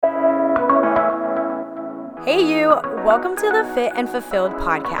Hey you, welcome to the Fit and Fulfilled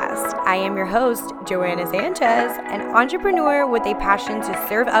podcast. I am your host, Joanna Sanchez, an entrepreneur with a passion to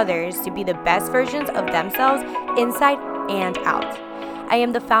serve others to be the best versions of themselves inside and out. I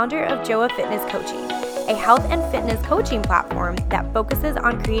am the founder of Joa Fitness Coaching, a health and fitness coaching platform that focuses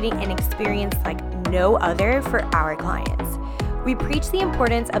on creating an experience like no other for our clients. We preach the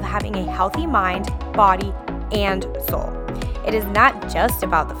importance of having a healthy mind, body, and soul. It is not just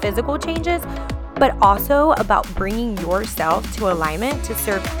about the physical changes, but also about bringing yourself to alignment to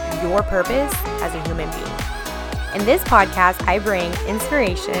serve your purpose as a human being. In this podcast, I bring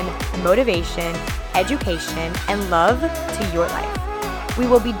inspiration, motivation, education, and love to your life. We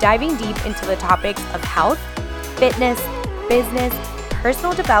will be diving deep into the topics of health, fitness, business,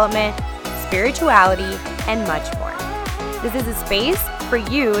 personal development, spirituality, and much more. This is a space for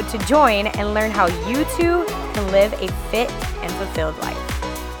you to join and learn how you too can live a fit and fulfilled life.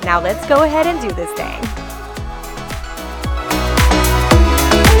 Now let's go ahead and do this thing.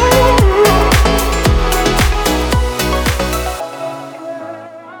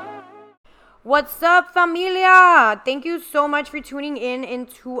 What's up, familia? Thank you so much for tuning in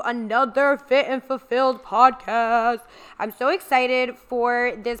into another Fit and Fulfilled podcast. I'm so excited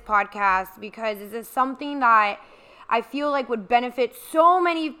for this podcast because this is something that I feel like would benefit so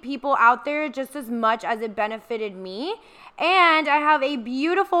many people out there just as much as it benefited me. And I have a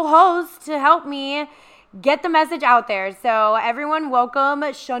beautiful host to help me get the message out there. So everyone welcome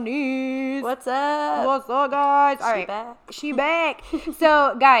Shanice. What's up? What's up, guys? All right. She back.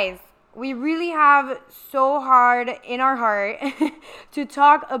 So guys, we really have so hard in our heart to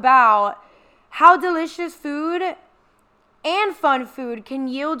talk about how delicious food and fun food can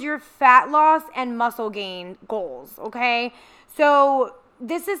yield your fat loss and muscle gain goals, okay? So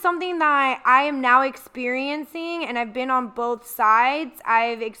this is something that I am now experiencing, and I've been on both sides.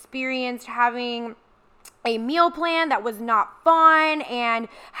 I've experienced having a meal plan that was not fun and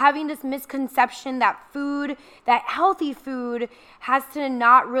having this misconception that food, that healthy food, has to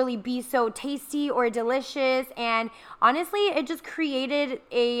not really be so tasty or delicious. And honestly, it just created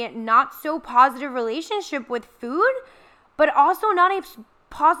a not so positive relationship with food, but also not a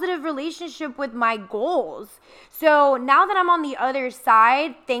positive relationship with my goals. So now that I'm on the other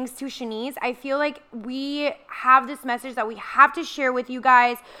side, thanks to Shanice, I feel like we have this message that we have to share with you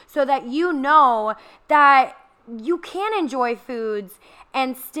guys so that you know that you can enjoy foods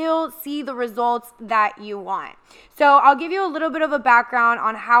and still see the results that you want. So I'll give you a little bit of a background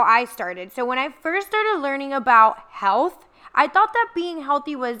on how I started. So when I first started learning about health, I thought that being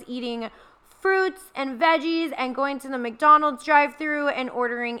healthy was eating fruits and veggies and going to the McDonald's drive-thru and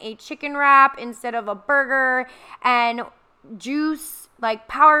ordering a chicken wrap instead of a burger, and juice like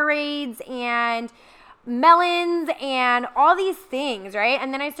Powerades and melons and all these things, right?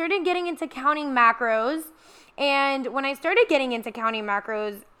 And then I started getting into counting macros. And when I started getting into counting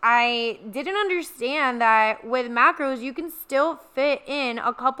macros, I didn't understand that with macros, you can still fit in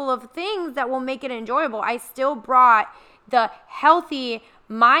a couple of things that will make it enjoyable. I still brought the healthy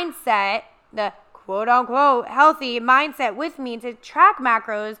mindset, the quote-unquote healthy mindset with me to track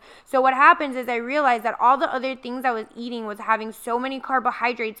macros. So what happens is I realized that all the other things I was eating was having so many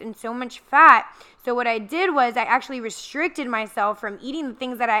carbohydrates and so much fat. So what I did was I actually restricted myself from eating the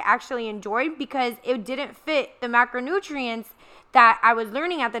things that I actually enjoyed because it didn't fit the macronutrients that I was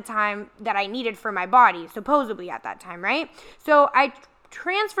learning at the time that I needed for my body, supposedly at that time, right? So I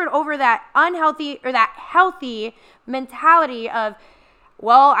transferred over that unhealthy or that healthy mentality of,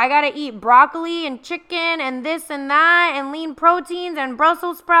 well, I gotta eat broccoli and chicken and this and that and lean proteins and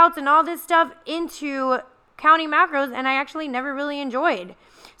Brussels sprouts and all this stuff into counting macros, and I actually never really enjoyed.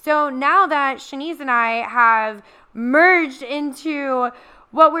 So now that Shanice and I have merged into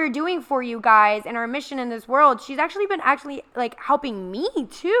what we're doing for you guys and our mission in this world, she's actually been like helping me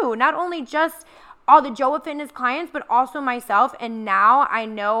too, not only just all the Joa Fitness clients, but also myself, and now I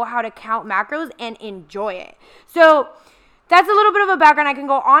know how to count macros and enjoy it. So that's a little bit of a background. I can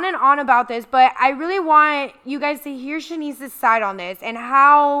go on and on about this, but I really want you guys to hear Shanice's side on this and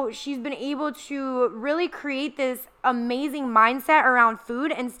how she's been able to really create this amazing mindset around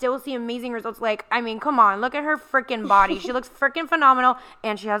food and still see amazing results. Like, I mean, come on, look at her freaking body. She looks freaking phenomenal,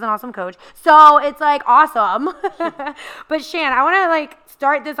 and she has an awesome coach. So it's like awesome. But Shan, I want to like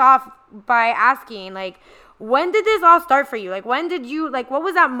start this off by asking, like, when did this all start for you? Like, when did you, like, what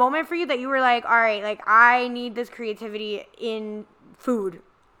was that moment for you that you were like, all right, like, I need this creativity in food?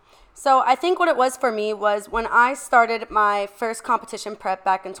 So I think what it was for me was when I started my first competition prep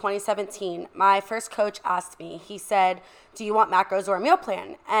back in 2017, my first coach asked me, he said, do you want macros or a meal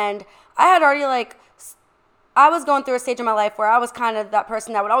plan? And I had already, like, I was going through a stage in my life where I was kind of that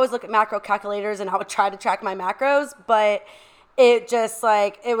person that would always look at macro calculators and I would try to track my macros, but it just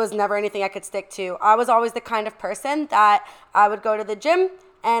like, it was never anything I could stick to. I was always the kind of person that I would go to the gym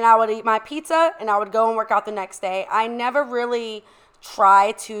and I would eat my pizza and I would go and work out the next day. I never really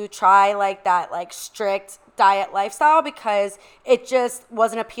try like that like strict diet lifestyle because it just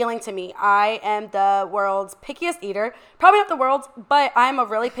wasn't appealing to me. I am the world's pickiest eater. Probably not the world's, but I'm a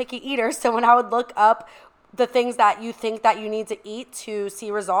really picky eater. So when I would look up the things that you think that you need to eat to see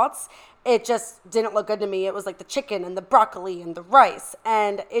results, it just didn't look good to me. It was like the chicken and the broccoli and the rice,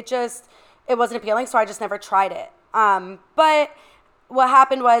 and it wasn't appealing, so I just never tried it. But what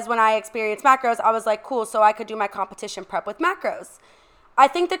happened was when I experienced macros, I was like, cool, so I could do my competition prep with macros. I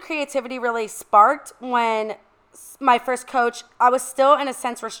think the creativity really sparked when my first coach, I was still in a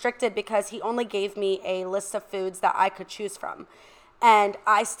sense restricted because he only gave me a list of foods that I could choose from. And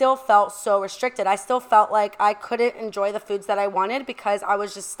I still felt so restricted. I still felt like I couldn't enjoy the foods that I wanted because I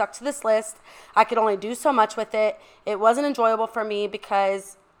was just stuck to this list. I could only do so much with it. It wasn't enjoyable for me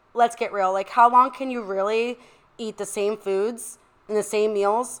because, let's get real, like how long can you really eat the same foods and the same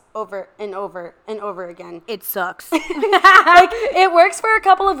meals over and over and over again? It sucks. Like, it works for a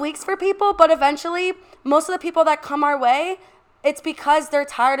couple of weeks for people, but eventually most of the people that come our way, it's because they're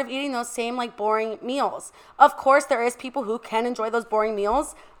tired of eating those same like boring meals. Of course, there is people who can enjoy those boring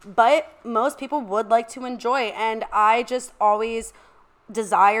meals, but most people would like to enjoy. And I just always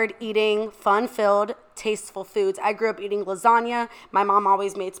desired eating fun-filled, tasteful foods. I grew up eating lasagna. My mom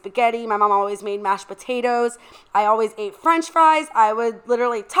always made spaghetti. My mom always made mashed potatoes. I always ate French fries. I would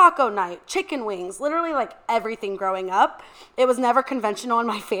literally taco night, chicken wings, literally like everything growing up. It was never conventional in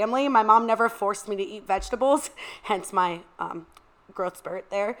my family. My mom never forced me to eat vegetables, hence my growth spurt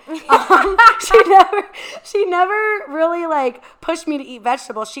there. She never really like pushed me to eat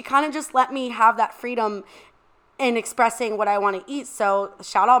vegetables. She kind of just let me have that freedom in expressing what I want to eat. So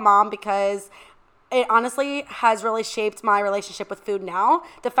shout out mom, because it honestly has really shaped my relationship with food now.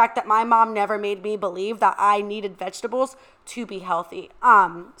 The fact that my mom never made me believe that I needed vegetables to be healthy.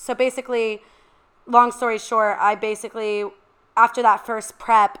 So basically, long story short, I basically, after that first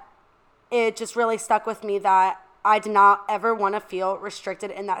prep, it just really stuck with me that I did not ever want to feel restricted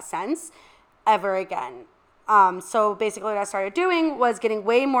in that sense ever again. So basically what I started doing was getting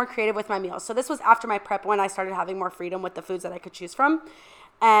way more creative with my meals. So this was after my prep when I started having more freedom with the foods that I could choose from.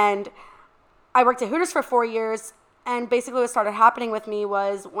 And I worked at Hooters for 4 years. And basically what started happening with me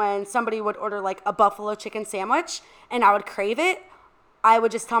was when somebody would order like a buffalo chicken sandwich and I would crave it, I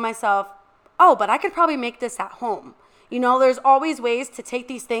would just tell myself, oh, but I could probably make this at home. You know, there's always ways to take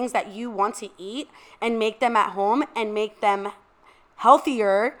these things that you want to eat and make them at home and make them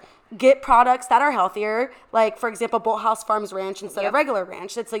healthier. Get products that are healthier, like, for example, Bolthouse Farms Ranch instead of regular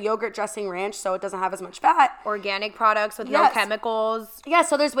ranch. It's a yogurt dressing ranch, so it doesn't have as much fat. Organic products with no chemicals. Yeah,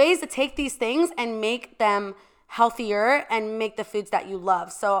 so there's ways to take these things and make them healthier and make the foods that you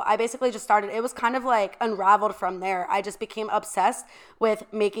love. So I basically just started, it was kind of like unraveled from there. I just became obsessed with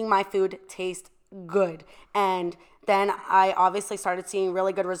making my food taste good. And then I obviously started seeing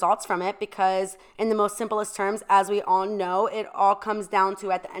really good results from it because in the most simplest terms, as we all know, it all comes down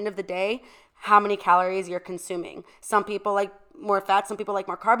to, at the end of the day, how many calories you're consuming. Some people like more fat, some people like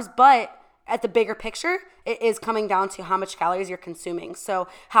more carbs, but at the bigger picture, it is coming down to how much calories you're consuming. So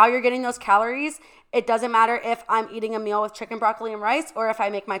how you're getting those calories, it doesn't matter if I'm eating a meal with chicken, broccoli, and rice, or if I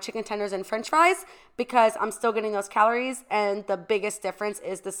make my chicken tenders and French fries, because I'm still getting those calories. And the biggest difference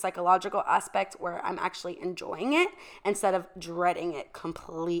is the psychological aspect where I'm actually enjoying it instead of dreading it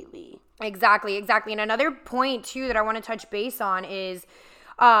completely. Exactly. And another point too that I want to touch base on is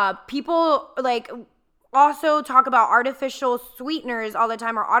people like also talk about artificial sweeteners all the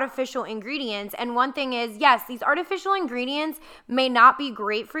time, or artificial ingredients. And one thing is, yes, these artificial ingredients may not be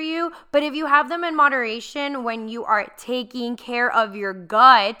great for you, but if you have them in moderation when you are taking care of your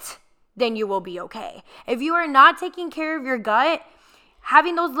gut, then you will be okay. If you are not taking care of your gut,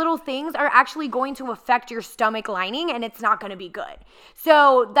 having those little things are actually going to affect your stomach lining, and it's not going to be good.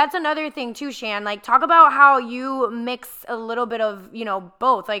 So that's another thing too, Shan. Like, talk about how you mix a little bit of,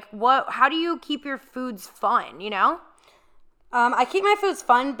 both. Like, how do you keep your foods fun, I keep my foods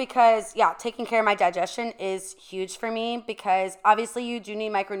fun because, taking care of my digestion is huge for me, because obviously you do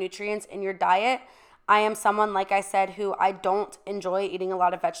need micronutrients in your diet. I am someone, like I said, who I don't enjoy eating a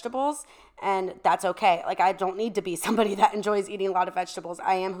lot of vegetables, and that's okay. Like, I don't need to be somebody that enjoys eating a lot of vegetables.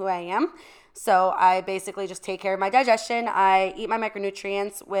 I am who I am. So I basically just take care of my digestion. I eat my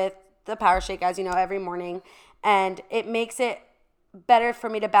micronutrients with the Power Shake, as you know, every morning, and it makes it better for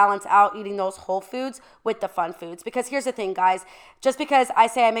me to balance out eating those whole foods with the fun foods. Because here's the thing, guys, just because I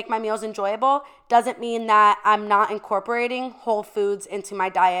say I make my meals enjoyable doesn't mean that I'm not incorporating whole foods into my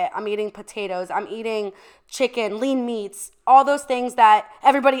diet. I'm eating potatoes, I'm eating chicken, lean meats, all those things that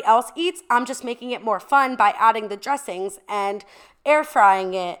everybody else eats. I'm just making it more fun by adding the dressings and air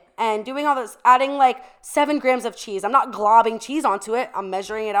frying it and doing all this, adding like 7 grams of cheese. I'm not globbing cheese onto it. I'm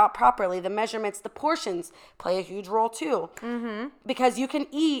measuring it out properly. The measurements, the portions play a huge role too. Because you can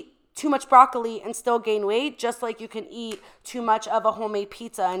eat too much broccoli and still gain weight, just like you can eat too much of a homemade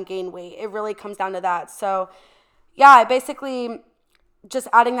pizza and gain weight. It really comes down to that. So yeah, I basically just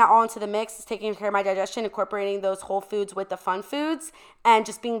adding that all into the mix is taking care of my digestion, incorporating those whole foods with the fun foods, and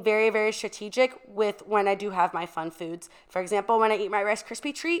just being very, very strategic with when I do have my fun foods. For example, when I eat my Rice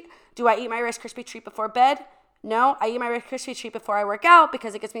Krispie treat, do I eat my Rice Krispie treat before bed? No, I eat my Rice Krispie treat before I work out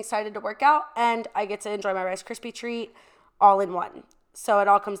because it gets me excited to work out, and I get to enjoy my Rice Krispie treat all in one. So it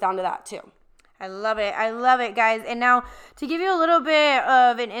all comes down to that too. I love it. I love it, guys. And now to give you a little bit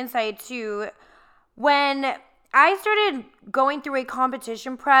of an insight too, when I started going through a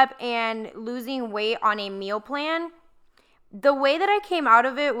competition prep and losing weight on a meal plan, the way that I came out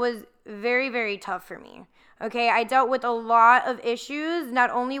of it was very, very tough for me. Okay, I dealt with a lot of issues, not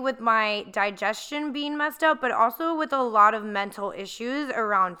only with my digestion being messed up, but also with a lot of mental issues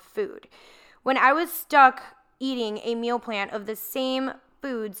around food. When I was stuck eating a meal plan of the same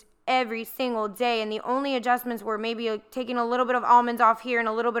foods every single day, and the only adjustments were maybe taking a little bit of almonds off here and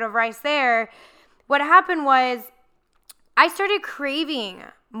a little bit of rice there, what happened was I started craving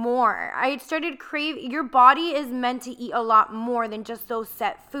more. Your body is meant to eat a lot more than just those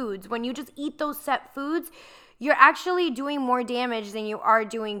set foods. When you just eat those set foods, you're actually doing more damage than you are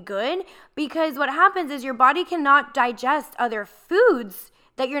doing good, because what happens is your body cannot digest other foods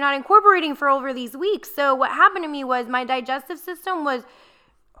that you're not incorporating for over these weeks. So what happened to me was my digestive system was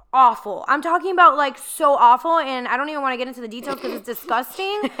awful. I'm talking about like so awful, and I don't even want to get into the details because it's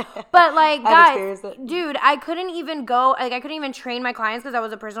disgusting. But like, guys, dude, I couldn't even train my clients because I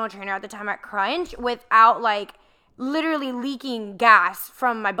was a personal trainer at the time at Crunch without like literally leaking gas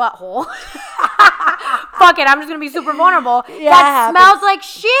from my butthole. Fuck it, I'm just gonna be super vulnerable. Yeah, that smells like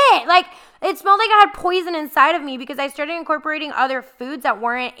shit. Like, it smelled like I had poison inside of me because I started incorporating other foods that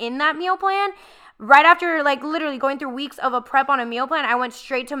weren't in that meal plan. Right after, like, literally going through weeks of a prep on a meal plan, I went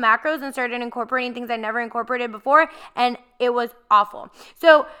straight to macros and started incorporating things I never incorporated before, and it was awful.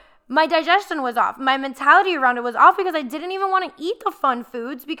 So my digestion was off. My mentality around it was off because I didn't even want to eat the fun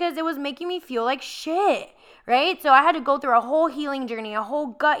foods because it was making me feel like shit, right? So I had to go through a whole healing journey, a whole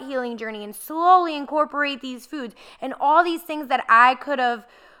gut healing journey, and slowly incorporate these foods and all these things that I could have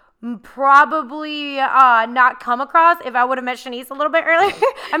probably not come across if I would have met Shanice a little bit earlier.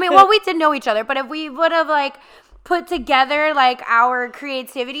 I mean, well, we did know each other, but if we would have like put together like our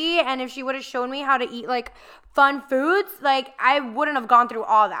creativity, and if she would have shown me how to eat like fun foods, like I wouldn't have gone through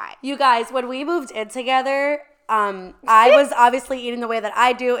all that. You guys, when we moved in together, I was obviously eating the way that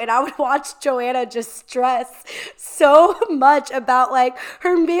I do, and I would watch Joanna just stress so much about like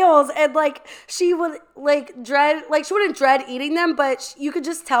her meals, and like she would like dread, like she wouldn't dread eating them, but you could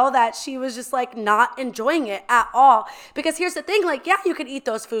just tell that she was just like not enjoying it at all. Because here's the thing, like, yeah, you could eat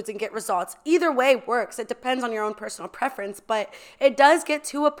those foods and get results. Either way works. It depends on your own personal preference, but it does get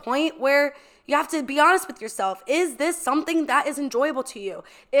to a point where you have to be honest with yourself. Is this something that is enjoyable to you?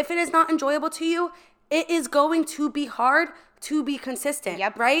 If it is not enjoyable to you, it is going to be hard to be consistent,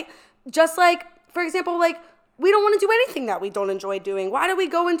 right? Just like, for example, like, we don't want to do anything that we don't enjoy doing. Why do we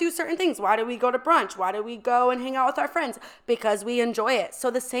go and do certain things? Why do we go to brunch? Why do we go and hang out with our friends? Because we enjoy it. So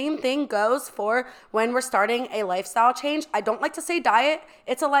the same thing goes for when we're starting a lifestyle change. I don't like to say diet.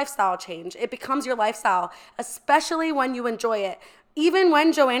 It's a lifestyle change. It becomes your lifestyle, especially when you enjoy it. Even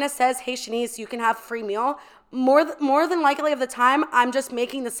when Joanna says, hey, Shanice, you can have a free meal, more than likely of the time, I'm just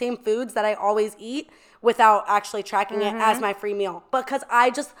making the same foods that I always eat without actually tracking it as my free meal. Because I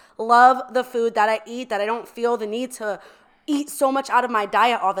just love the food that I eat, that I don't feel the need to eat so much out of my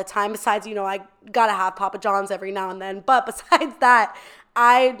diet all the time. Besides, you know, I gotta have Papa John's every now and then. But besides that,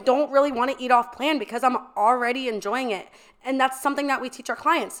 I don't really want to eat off plan because I'm already enjoying it. And that's something that we teach our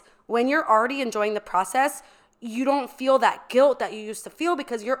clients. When you're already enjoying the process, you don't feel that guilt that you used to feel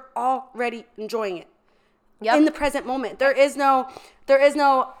because you're already enjoying it. In the present moment. There is no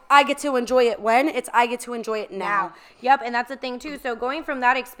I get to enjoy it when, it's I get to enjoy it now. Yep, and that's the thing too. So going from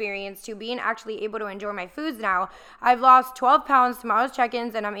that experience to being actually able to enjoy my foods now, I've lost 12 pounds. Tomorrow's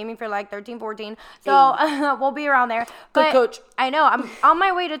check-ins, and I'm aiming for like 13, 14. So we'll be around there. Good coach. I know. I'm on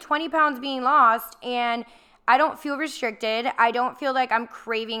my way to 20 pounds being lost, and I don't feel restricted. I don't feel like I'm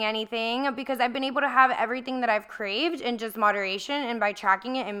craving anything because I've been able to have everything that I've craved in just moderation and by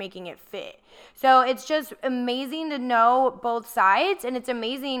tracking it and making it fit. So it's just amazing to know both sides. And it's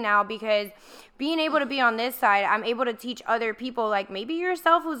amazing now because being able to be on this side, I'm able to teach other people, like maybe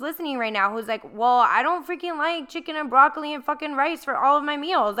yourself who's listening right now, who's like, well, I don't freaking like chicken and broccoli and fucking rice for all of my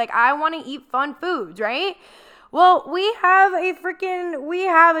meals. Like, I want to eat fun foods, right? Well, we have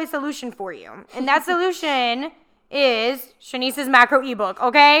a solution for you. And that solution is Shanice's macro ebook,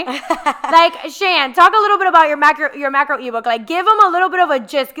 okay? Like, Shan, talk a little bit about your macro ebook. Like, give them a little bit of a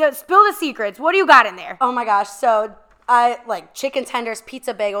gist. Spill the secrets. What do you got in there? Oh my gosh. So I like chicken tenders,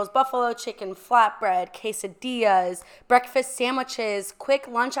 pizza bagels, buffalo chicken, flatbread, quesadillas, breakfast sandwiches, quick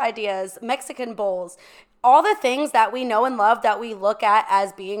lunch ideas, Mexican bowls, all the things that we know and love that we look at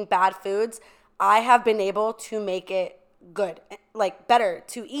as being bad foods. I have been able to make it good, like better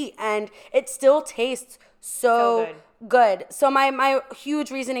to eat, and it still tastes so good. So my huge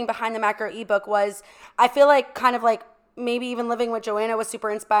reasoning behind the macro ebook was I feel like kind of like maybe even living with Joanna was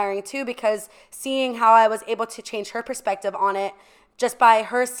super inspiring too, because seeing how I was able to change her perspective on it just by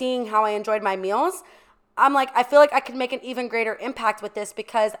her seeing how I enjoyed my meals. I'm like, I feel like I could make an even greater impact with this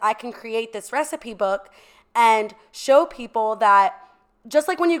because I can create this recipe book and show people that just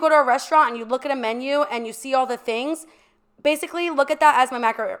like when you go to a restaurant and you look at a menu and you see all the things, basically look at that as my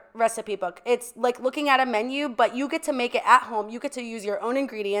macro recipe book. It's like looking at a menu, but you get to make it at home. You get to use your own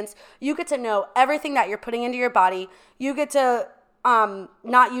ingredients. You get to know everything that you're putting into your body. You get to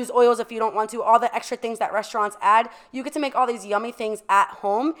not use oils if you don't want to, all the extra things that restaurants add. You get to make all these yummy things at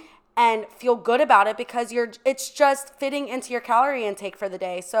home and feel good about it because it's just fitting into your calorie intake for the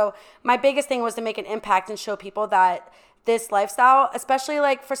day. So my biggest thing was to make an impact and show people that this lifestyle, especially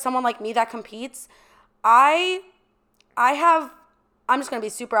like for someone like me that competes, I'm just going to be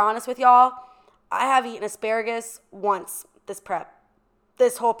super honest with y'all. I have eaten asparagus once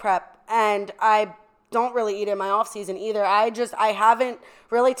this whole prep, and I don't really eat it in my off season either. I haven't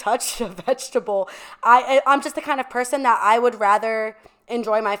really touched a vegetable. I'm just the kind of person that I would rather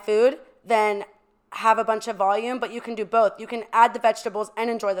enjoy my food than have a bunch of volume, but you can do both. You can add the vegetables and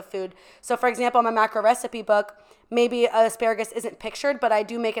enjoy the food. So for example, in my macro recipe book, maybe asparagus isn't pictured, but I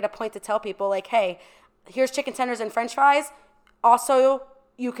do make it a point to tell people like, hey, here's chicken tenders and french fries. Also,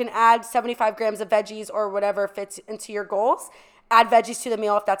 you can add 75 grams of veggies or whatever fits into your goals. Add veggies to the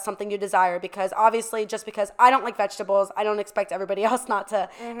meal if that's something you desire, because obviously just because I don't like vegetables, I don't expect everybody else not to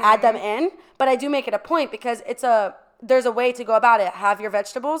add them in. But I do make it a point because there's a way to go about it. Have your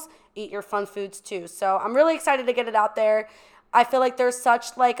vegetables, eat your fun foods too. So I'm really excited to get it out there. I feel like there's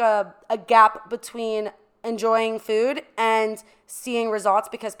such like a gap between enjoying food and seeing results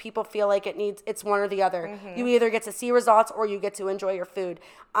because people feel like it's one or the other. You either get to see results or you get to enjoy your food.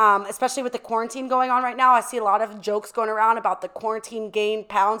 Especially with the quarantine going on right now, I see a lot of jokes going around about the quarantine gain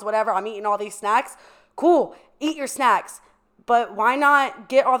pounds, whatever. I'm eating all these snacks. Cool, eat your snacks. But why not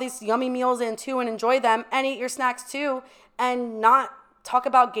get all these yummy meals in too and enjoy them and eat your snacks too and not talk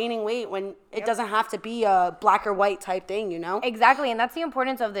about gaining weight when it doesn't have to be a black or white type thing, you know? Exactly. And that's the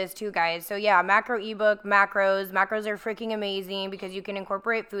importance of this too, guys. So yeah, macro ebook, macros are freaking amazing because you can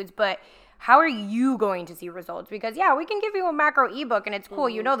incorporate foods, but how are you going to see results? Because yeah, we can give you a macro ebook and it's cool.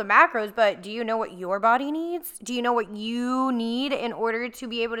 You know the macros, but do you know what your body needs? Do you know what you need in order to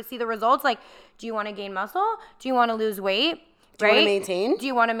be able to see the results? Like, do you want to gain muscle? Do you want to lose weight? Do you want to maintain? Do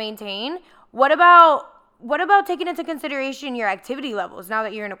you want to maintain? What about taking into consideration your activity levels now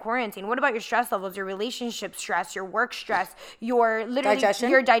that you're in a quarantine? What about your stress levels, your relationship stress, your work stress, your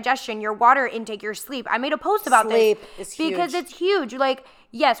digestion, your water intake, your sleep? I made a post about sleep this is huge. because it's huge. Like,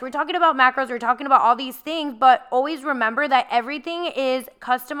 yes, we're talking about macros, we're talking about all these things, but always remember that everything is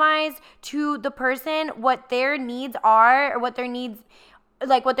customized to the person, what their needs are, or what their needs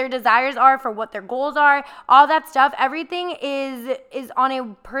like what their desires are for what their goals are, all that stuff. Everything is on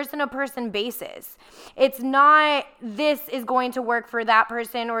a person-to-person basis. It's not this is going to work for that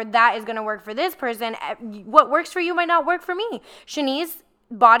person or that is going to work for this person. What works for you might not work for me. Shanice's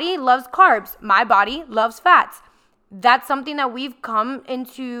body loves carbs. My body loves fats. That's something that we've come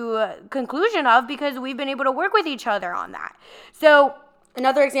into conclusion of because we've been able to work with each other on that. So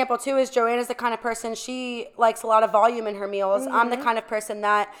another example, too, is Joanna's the kind of person, she likes a lot of volume in her meals. I'm the kind of person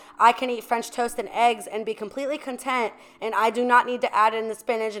that I can eat French toast and eggs and be completely content, and I do not need to add in the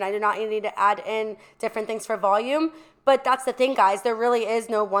spinach, and I do not need to add in different things for volume. But that's the thing, guys. There really is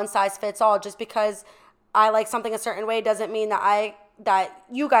no one-size-fits-all. Just because I like something a certain way doesn't mean that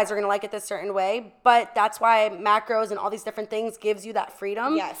you guys are going to like it this certain way. But that's why macros and all these different things gives you that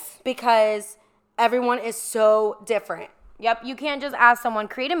freedom. Yes. Because everyone is so different. Yep, you can't just ask someone,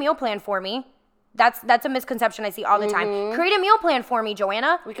 create a meal plan for me. That's a misconception I see all the time. Create a meal plan for me,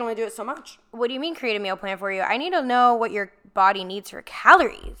 Joanna. We can only do it so much. What do you mean create a meal plan for you? I need to know what your body needs for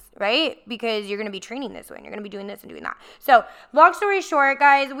calories, right? Because you're going to be training this way and you're going to be doing this and doing that. So long story short,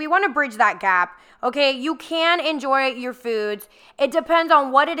 guys, we want to bridge that gap. Okay, you can enjoy your foods. It depends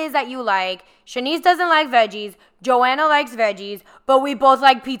on what it is that you like. Shanice doesn't like veggies. Joanna likes veggies, but we both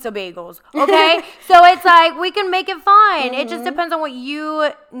like pizza bagels, okay? So it's like we can make it fine. It just depends on what you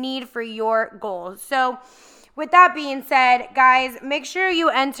need for your goals. So with that being said, guys, make sure you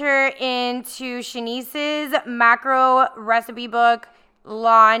enter into Shanice's macro recipe book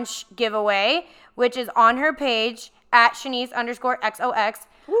launch giveaway, which is on her page at Shanice_XOX.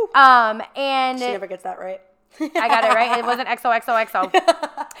 And She never gets that right. I got it right. It wasn't XOXOXO.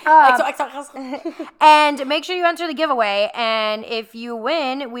 XOXO. And make sure you enter the giveaway. And if you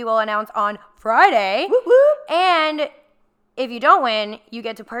win, we will announce on Friday. Whoop, whoop. And if you don't win, you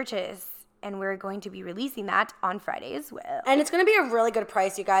get to purchase. And we're going to be releasing that on Friday as well. And it's going to be a really good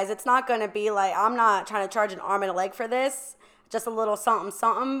price, you guys. It's not going to be like, I'm not trying to charge an arm and a leg for this. Just a little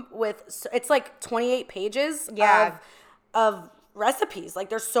something with, it's like 28 pages of recipes. Like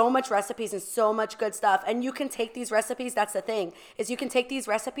there's so much recipes and so much good stuff. And you can take these recipes. That's the thing, is you can take these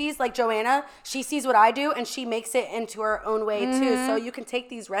recipes like Joanna, she sees what I do and she makes it into her own way too. So you can take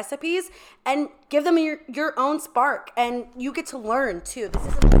these recipes and give them your own spark, and you get to learn too.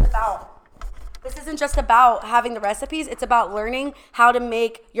 This isn't just about having the recipes. It's about learning how to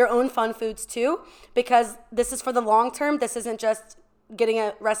make your own fun foods too, because this is for the long term. This isn't just getting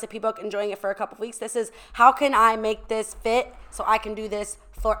a recipe book, enjoying it for a couple of weeks. This is, how can I make this fit so I can do this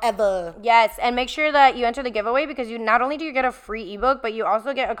forever? Yes, and make sure that you enter the giveaway, because you not only do you get a free ebook, but you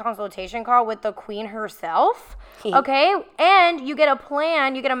also get a consultation call with the queen herself. Okay, and you get a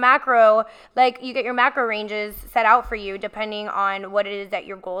plan, you get a macro, like you get your macro ranges set out for you depending on what it is that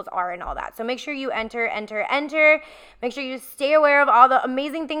your goals are and all that. So make sure you enter. Make sure you stay aware of all the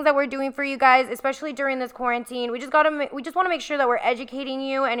amazing things that we're doing for you guys, especially during this quarantine. We just want to make sure that we're educating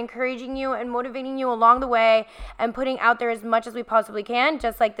you and encouraging you and motivating you along the way and putting out there as much as we possibly can,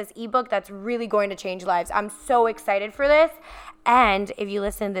 just like this ebook that's really going to change lives. I'm so excited for this. And if you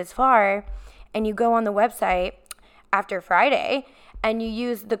listen this far and you go on the website after Friday and you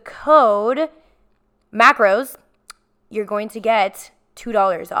use the code macros, you're going to get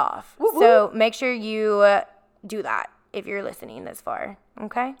 $2 off. Woo-hoo. So make sure you do that if you're listening this far.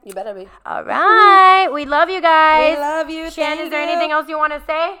 Okay? You better be. All right. We love you guys. We love you. Shan, is there anything else you want to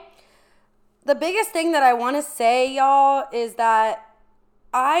say? The biggest thing that I want to say, y'all, is that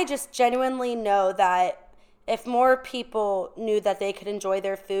I just genuinely know that if more people knew that they could enjoy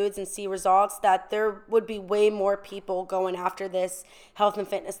their foods and see results, that there would be way more people going after this health and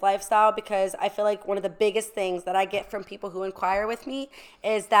fitness lifestyle, because I feel like one of the biggest things that I get from people who inquire with me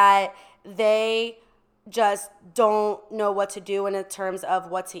is that they just don't know what to do in terms of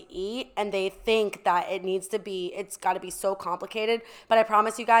what to eat, and they think that it's got to be so complicated. But I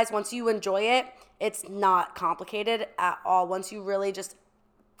promise you guys, once you enjoy it, it's not complicated at all. Once you really just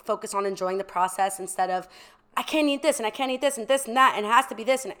focus on enjoying the process instead of, I can't eat this and I can't eat this and that and it has to be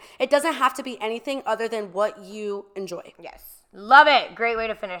this, and it doesn't have to be anything other than what you enjoy. Yes. Love it. Great way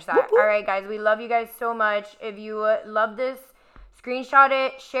to finish that. Whoop, whoop. All right, guys. We love you guys so much. If you love this, screenshot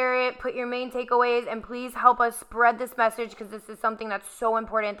it, share it, put your main takeaways, and please help us spread this message, because this is something that's so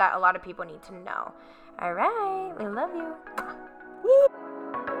important that a lot of people need to know. All right. We love you. Woo.